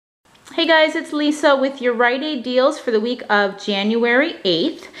Hey guys, it's Lisa with your Rite Aid deals for the week of January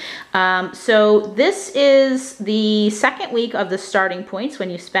 8th. So this is the second week of the starting points. When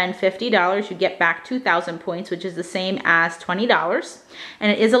you spend $50, you get back 2,000 points, which is the same as $20.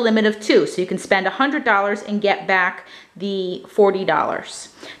 And it is a limit of 2, so you can spend $100 and get back the $40.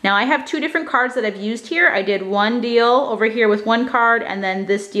 Now I have two different cards that I've used here. I did one deal over here with one card and then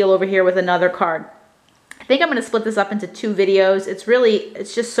this deal over here with another card. I think I'm going to split this up into two videos.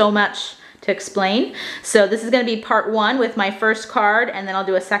 It's just so much to explain. So this is going to be part one with my first card, and then I'll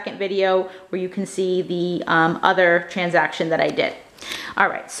do a second video where you can see the other transaction that I did. All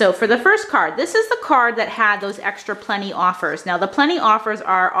right, so for the first card, this is the card that had those extra plenty offers. Now the plenty offers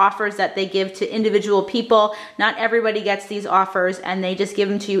are offers that they give to individual people. Not everybody gets these offers, and they just give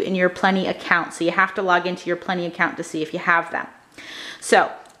them to you in your plenty account. So you have to log into your plenty account to see if you have them.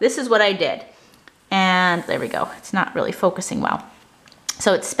 So this is what I did. And there we go. It's not really focusing well.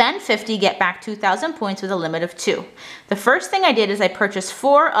 So it's spend 50, get back 2,000 points with a limit of 2. The first thing I did is I purchased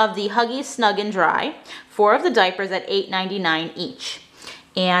 4 of the Huggies Snug and Dry, 4 of the diapers at $8.99 each.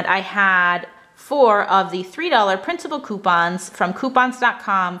 And I had 4 of the $3 principal coupons from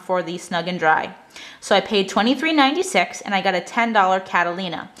coupons.com for the Snug and Dry. So I paid $23.96 and I got a $10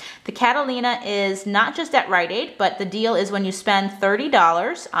 Catalina. The Catalina is not just at Rite Aid, but the deal is when you spend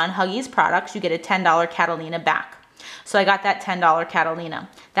 $30 on Huggies products, you get a $10 Catalina back. So I got that $10 Catalina.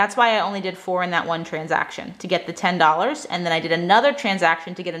 That's why I only did 4 in that one transaction, to get the $10, and then I did another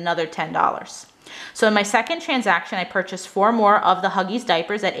transaction to get another $10. So in my second transaction, I purchased 4 more of the Huggies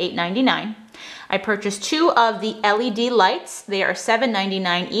diapers at $8.99. I purchased 2 of the LED lights. They are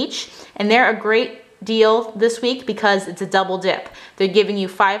 $7.99 each, and they're a great deal this week because it's a double dip. They're giving you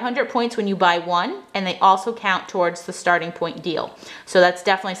 500 points when you buy 1, and they also count towards the starting point deal. So that's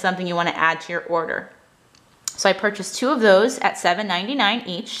definitely something you want to add to your order. So I purchased 2 of those at $7.99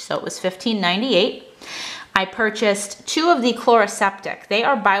 each, so it was $15.98. I purchased 2 of the Chloraseptic. They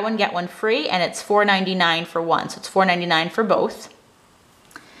are buy one, get one free, and it's $4.99 for one, so it's $4.99 for both.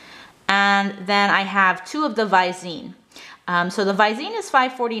 And then I have 2 of the Visine. So the Visine is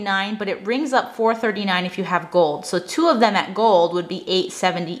 $5.49, but it rings up $4.39 if you have gold. So 2 of them at gold would be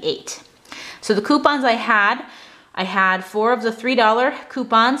 $8.78. So the coupons I had 4 of the $3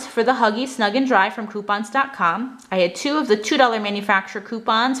 coupons for the Huggies Snug and Dry from coupons.com. I had 2 of the $2 manufacturer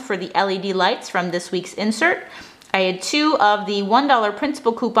coupons for the LED lights from this week's insert. I had 2 of the $1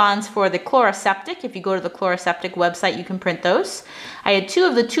 principal coupons for the Chloraseptic. If you go to the Chloraseptic website, you can print those. I had 2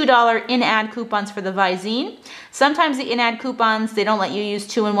 of the $2 in-ad coupons for the Visine. Sometimes the in-ad coupons, they don't let you use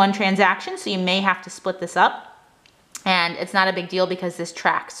 2 in one transaction, so you may have to split this up. And it's not a big deal because this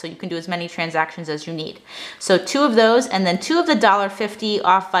tracks, so you can do as many transactions as you need. So 2 of those, and then 2 of the $1.50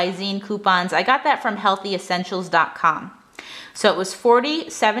 off Visine coupons. I got that from healthyessentials.com. So it was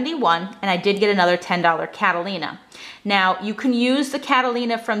 $40.71, and I did get another $10 Catalina. Now, you can use the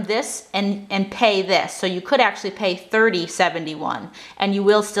Catalina from this and pay this. So you could actually pay $30.71, and you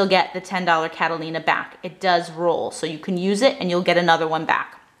will still get the $10 Catalina back. It does roll, so you can use it, and you'll get another one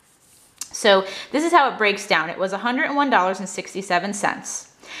back. So this is how it breaks down. It was $101.67.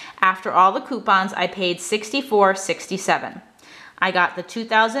 After all the coupons, I paid $64.67. I got the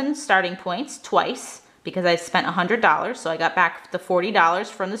 2,000 starting points twice because I spent $100, so I got back the $40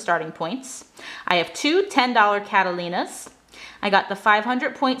 from the starting points. I have 2 $10 Catalinas. I got the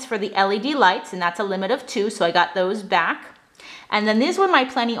 500 points for the LED lights, and that's a limit of 2, so I got those back. And then these were my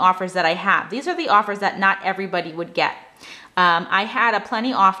plenty offers that I have. These are the offers that not everybody would get. I had a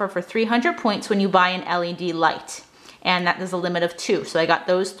plenty offer for 300 points when you buy an LED light, and that is a limit of 2. So I got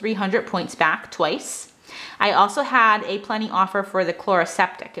those 300 points back twice. I also had a plenty offer for the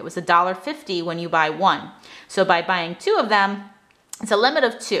Chloraseptic. It was $1.50 when you buy 1. So by buying 2 of them, it's a limit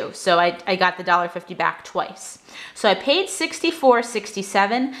of 2. So I got the $1.50 back twice. So I paid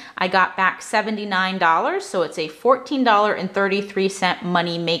 $64.67. I got back $79. So it's a $14.33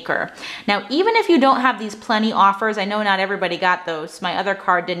 money maker. Now, even if you don't have these plenty offers, I know not everybody got those. My other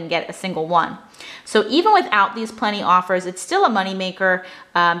card didn't get a single one. So even without these plenty offers, it's still a money maker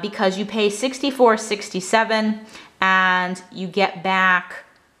because you pay $64.67 and you get back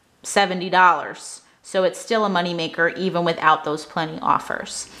 $70. So it's still a moneymaker even without those plenty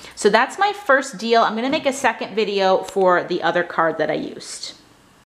offers. So that's my first deal. I'm going to make a second video for the other card that I used.